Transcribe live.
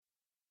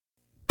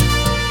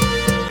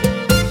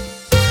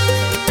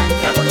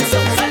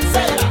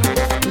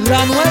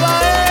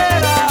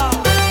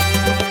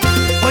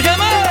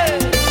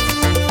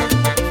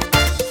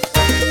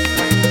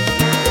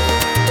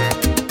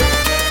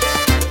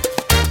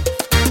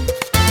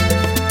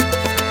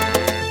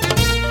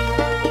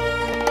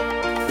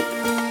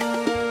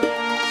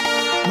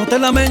te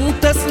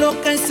lamentes,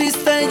 lo que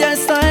hiciste ya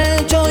está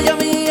hecho. Y a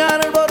mi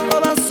árbol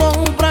toda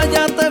sombra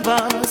ya te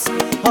vas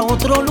a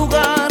otro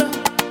lugar.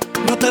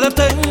 No te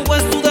detengo,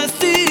 es tu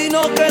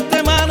destino que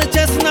te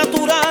marches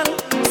natural.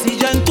 Si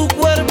ya en tu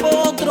cuerpo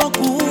otro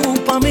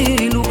ocupa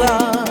mi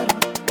lugar.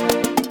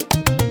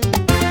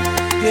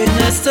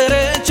 Tienes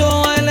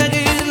derecho a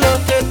elegir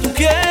lo que tú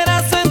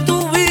quieras en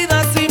tu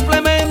vida.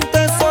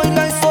 Simplemente soy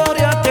la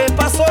historia que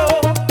pasó.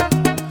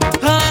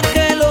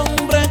 Aquel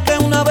hombre que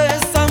una vez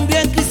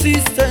también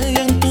quisiste y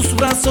en tus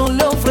brazos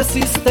le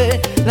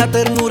ofreciste la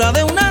ternura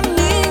de una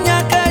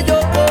niña que yo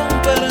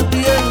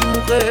convertí en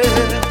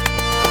mujer.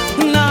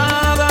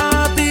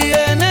 Nada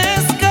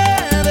tienes que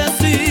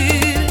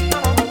decir,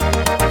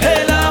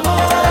 el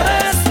amor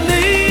es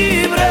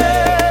libre.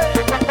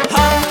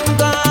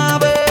 Anda,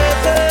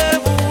 vete,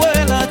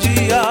 vuela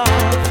ya,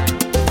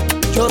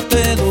 yo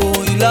te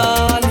doy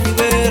la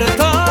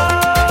libertad.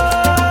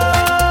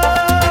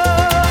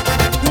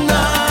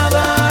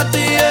 Nada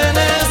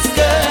tienes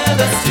que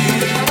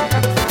decir,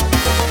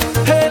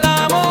 el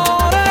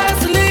amor es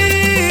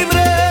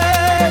libre.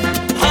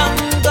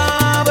 Anda,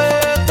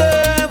 vete,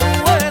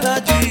 vuela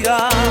ya,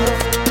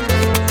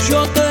 yo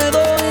te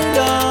doy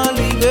la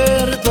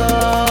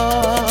libertad.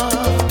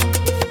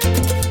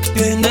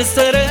 Tienes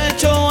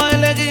derecho a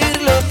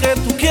elegir lo que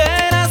tú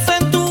quieras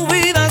en tu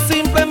vida.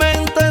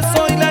 Simplemente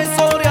soy la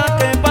historia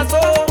que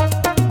pasó.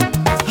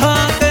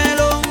 Aquel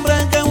hombre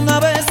que una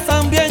vez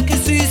también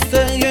quisiste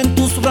y en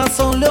tus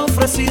brazos le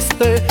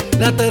ofreciste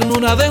la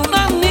ternura de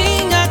una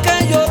niña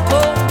que yo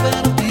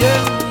convertí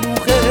en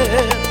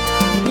mujer.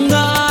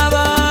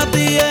 Nada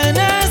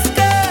tienes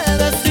que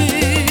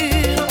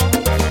decir,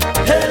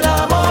 el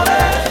amor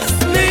es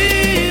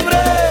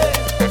libre.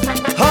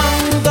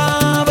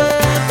 Anda,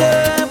 vete,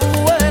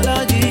 vuela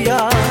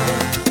ya,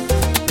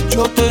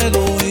 yo te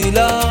doy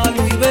la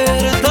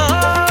libertad.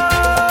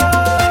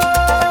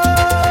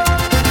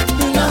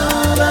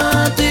 Nada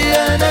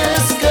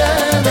tienes que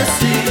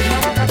decir,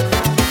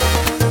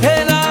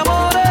 el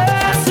amor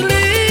es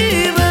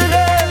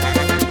libre.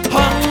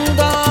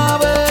 Anda,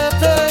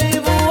 vete y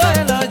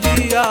vuela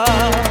ya,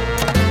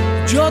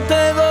 yo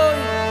te doy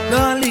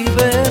la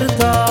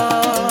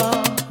libertad.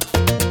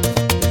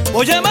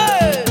 Óyeme,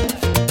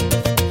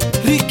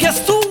 Ricky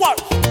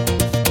Stewart.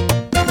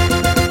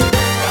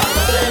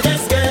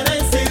 Tienes que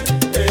decir,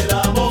 el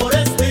amor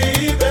es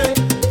libre.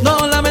 No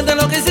lamentes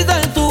lo que hiciste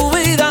en tu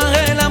vida,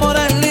 el amor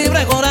es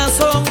libre,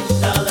 corazón.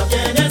 Nada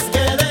tienes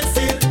que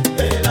decir,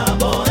 el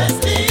amor es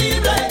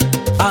libre.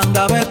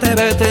 Anda, vete,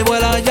 vete,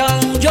 vuela ya,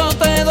 yo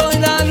te doy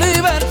la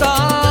libertad.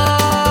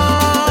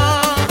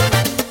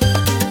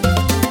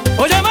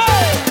 Óyeme,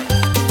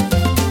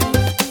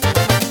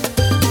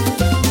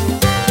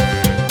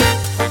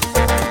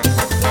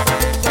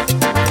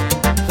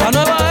 la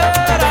nueva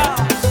era.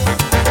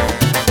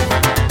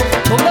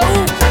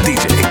 W.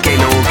 DJ que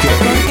lo que.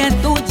 Porque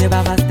tú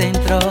llevabas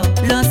dentro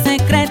los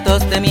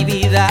secretos de mi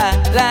vida,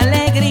 la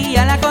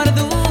alegría, la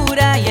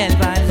cordura y el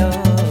valor,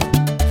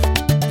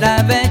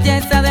 la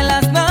belleza de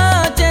las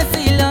noches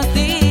y los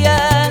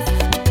días,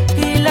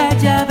 y la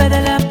llave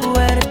de la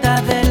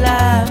puerta del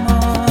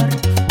amor.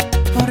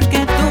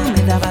 Porque tú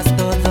me dabas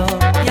todo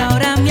y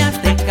ahora me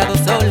has dejado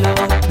solo,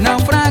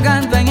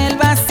 naufragando en el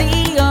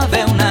vacío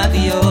de un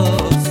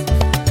adiós.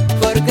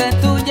 Porque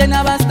tú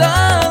llenabas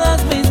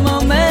todos mis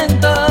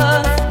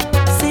momentos,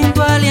 sin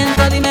tu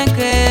aliento dime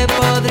qué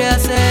podría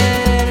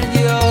hacer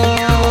yo.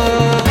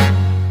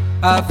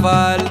 A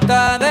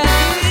falta de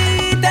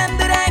ti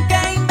tendré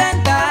que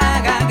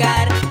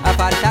inventar, a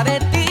falta de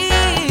ti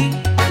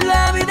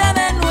la vida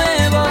de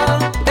nuevo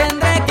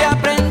tendré que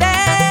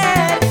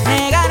aprender,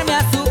 negarme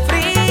a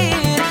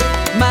sufrir,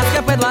 más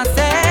que puedo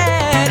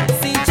hacer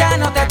si ya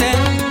no te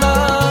tengo.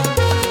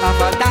 A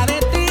falta de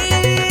ti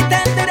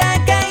tendré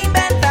que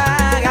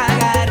inventar,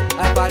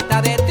 a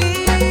falta de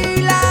ti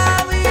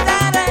la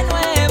vida de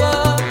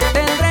nuevo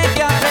tendré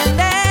que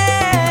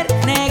aprender,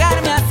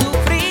 negarme a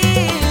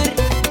sufrir,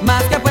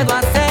 más que puedo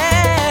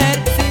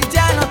hacer si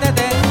ya no te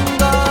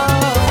tengo.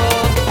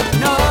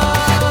 No.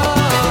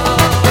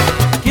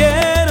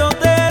 Quiero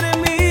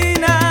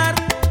terminar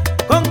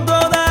con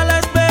toda la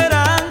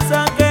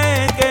esperanza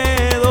que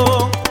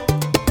quedó.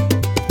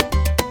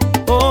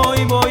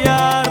 Hoy voy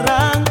a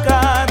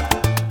arrancar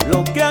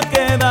lo que ha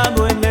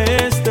quedado en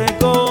este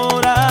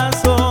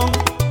corazón.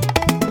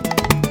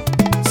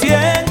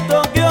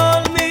 Siento que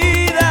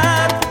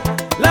olvidar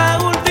la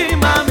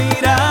última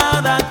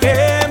mirada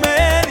que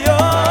me dio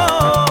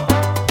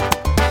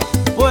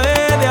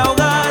puede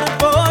ahogar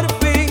por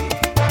fin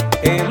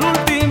el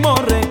último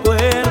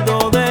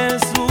recuerdo de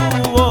su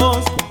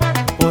voz.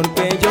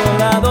 Porque he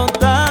llorado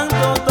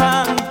tanto,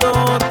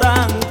 tanto,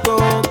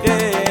 tanto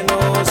que no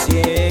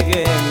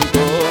cieguen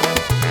todo.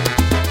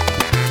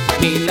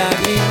 Mi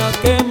lágrima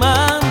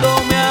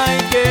quemándome, ay,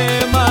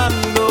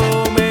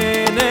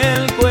 quemándome en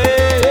el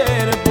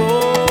cuerpo.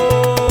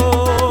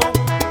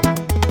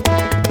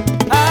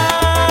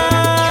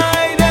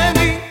 Ay de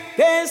mí,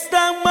 que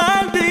esta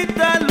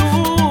maldita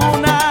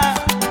luna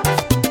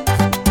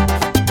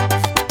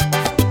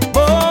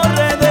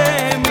borre de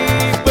mi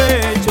pecho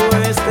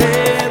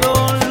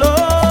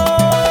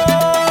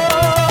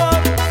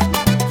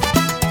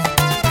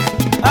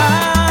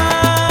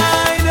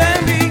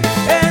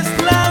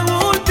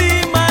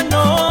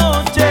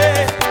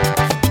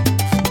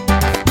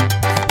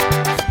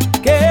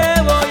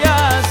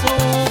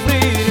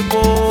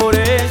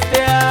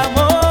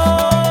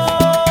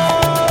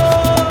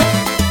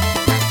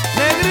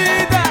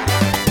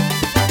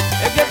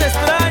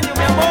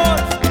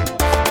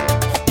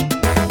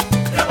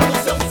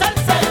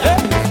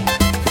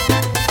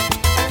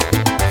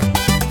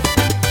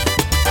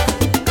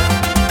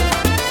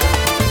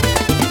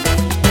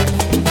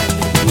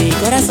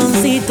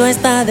Chiquito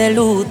está de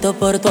luto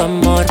por tu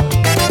amor.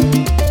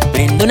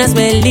 Prendo unas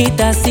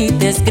velitas y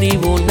te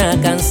escribo una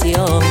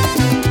canción.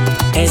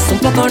 Es un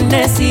poco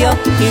necio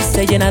y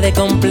se llena de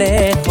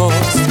complejos.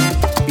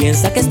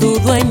 Piensa que es tu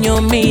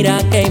dueño, mira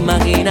qué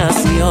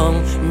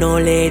imaginación. No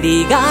le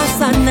digas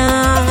a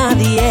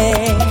nadie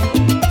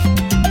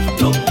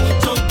lo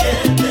mucho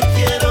que te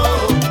quiero,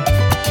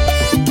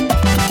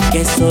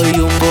 que soy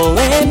un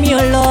bohemio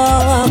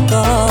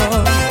loco.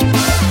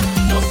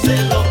 no se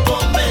lo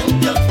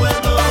comente al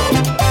pueblo.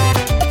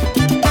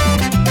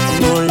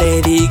 No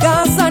le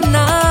digas a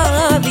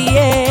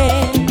nadie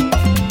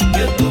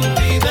Que tú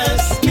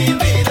vives mi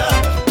vida,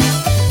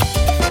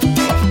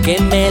 que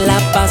me la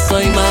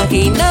paso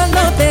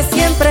imaginándote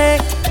siempre,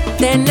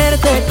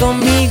 tenerte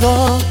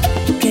conmigo,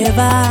 que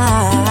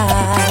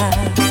va.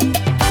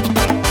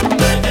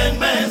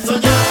 déjenme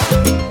soñar.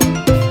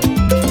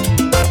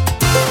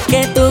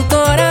 Que tu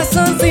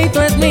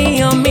corazoncito es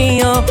mío,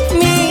 mío,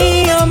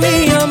 mío,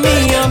 mío,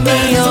 mío,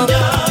 mío.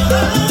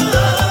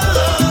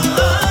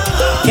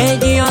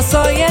 Que yo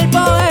soy el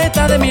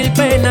poeta de mil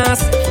penas,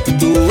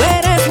 tú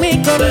eres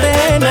mi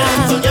condena.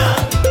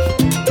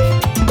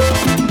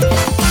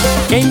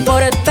 ¿Qué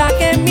importa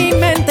que mi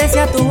mente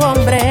sea tu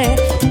hombre?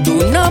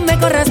 Tú no me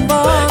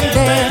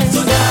correspondes.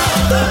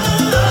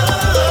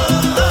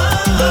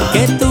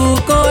 Que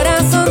tu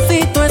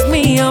corazoncito es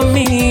mío,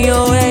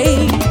 mío,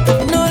 ey.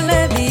 No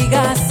le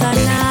digas a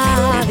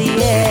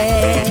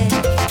nadie.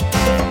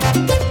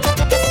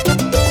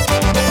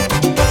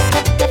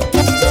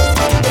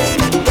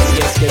 Y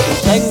es que tú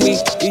estás en mí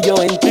y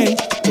yo en ti.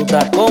 Tú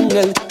estás con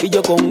él y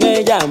yo con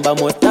ella.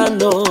 Vamos esta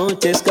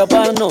noche a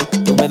escaparnos.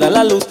 Tú me das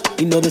la luz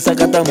y nos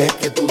desacatamos. Es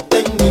que tú estás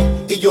en mí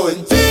y yo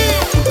en ti.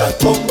 Tú estás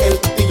con él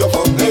y yo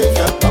con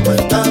ella. Vamos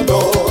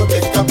estando de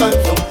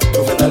escapando. Tú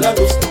me das la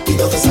luz y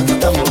nos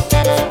desacatamos.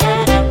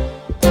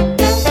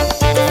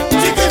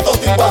 Chiquito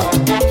timba.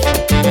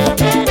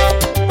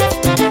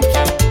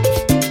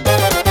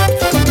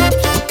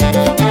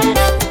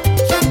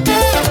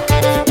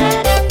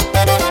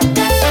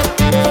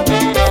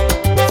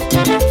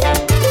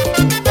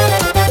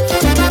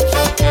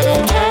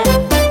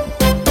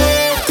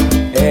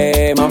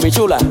 Mami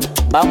chula,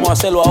 vamos a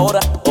hacerlo ahora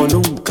o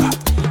nunca.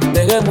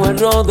 Dejemos el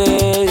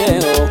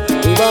rodeo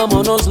y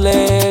vámonos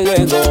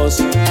lejos.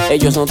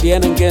 Ellos no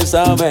tienen que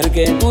saber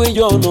que tú y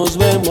yo nos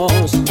vemos.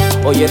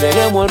 Oye,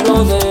 dejemos el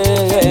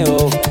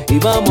rodeo y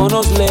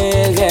vámonos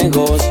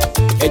lejos.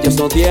 Ellos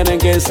no tienen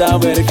que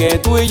saber que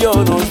tú y yo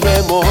nos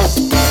vemos.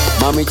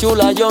 Mami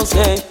chula, yo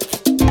sé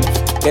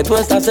que tú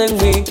estás en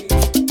mí.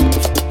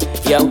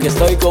 Y aunque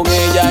estoy con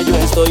ella, yo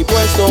estoy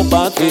puesto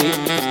pa' ti.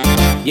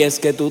 Y es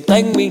que tú estás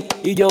en mí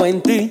y yo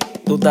en ti.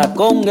 Tú estás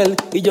con él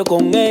y yo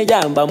con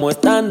ella. Vamos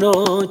esta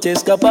noche a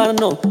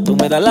escaparnos. Tú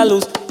me das la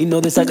luz y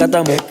nos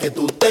desacatamos. Es que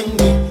tú estás en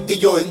mí y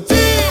yo en ti.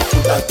 Tú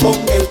estás con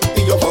él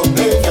y yo con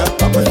ella.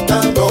 Vamos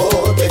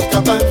estando de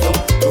escapando.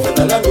 Tú me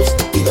das la luz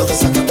y nos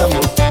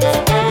desacatamos.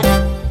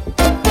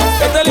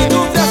 Esta es la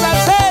industria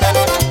salsera.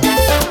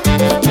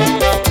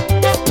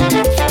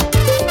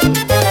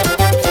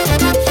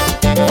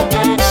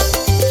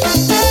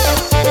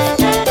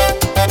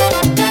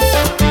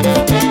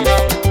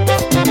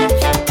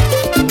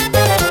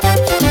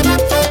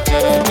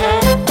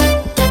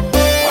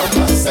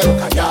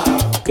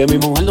 Que mi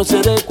mujer no se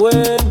dé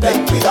cuenta.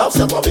 Ten cuidado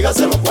si a tu amiga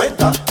se lo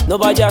cuenta. No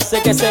vaya a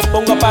ser que se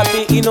ponga pa'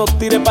 ti y nos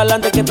tire para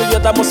adelante, que tú y yo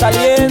estamos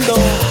saliendo.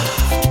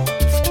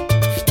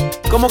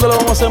 ¿Cómo que lo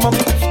vamos a hacer, mami?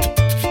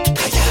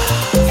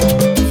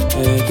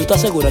 ¿Tú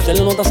estás segura que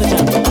él no está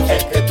acechando?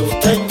 Es que tú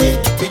estás en mí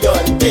y yo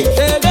en ti.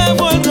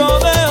 Dejemos el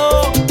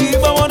rodeo y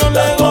vámonos Tú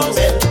estás lejos. con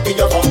él y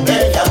yo con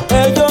ella.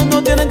 Ellos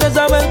no tienen que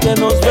saber que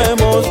nos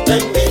vemos. Tú estás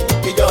en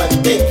mí y yo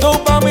en ti.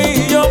 Tú pa' mí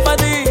y yo pa'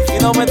 ti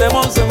y nos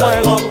metemos en Tú estás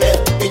juego. con él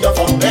y yo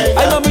con ella.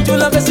 Ay, mami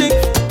chula que sí,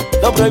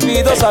 lo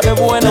prohibido sabe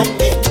bueno.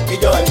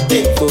 Y yo en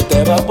ti. Tú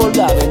te vas por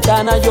la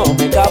ventana, yo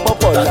me escapo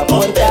por la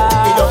puerta.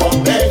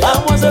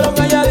 Vamos a hacerlo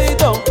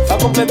calladito, pa'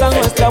 completar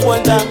nuestra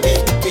vuelta.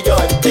 Y yo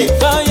en ti.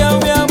 Calla,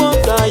 mi amor,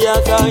 calla,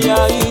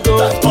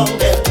 calladito. Estás con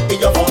él y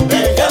yo con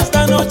ella.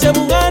 Esta noche,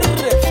 mujer,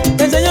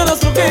 te enseño los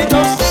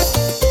truquitos.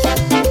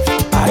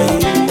 Ay.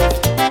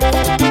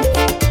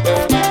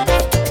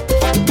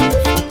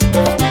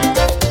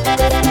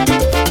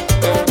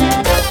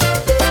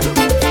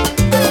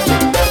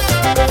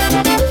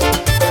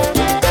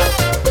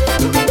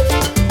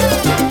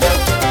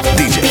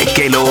 DJ,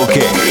 que lo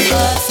que.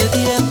 Hace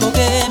tiempo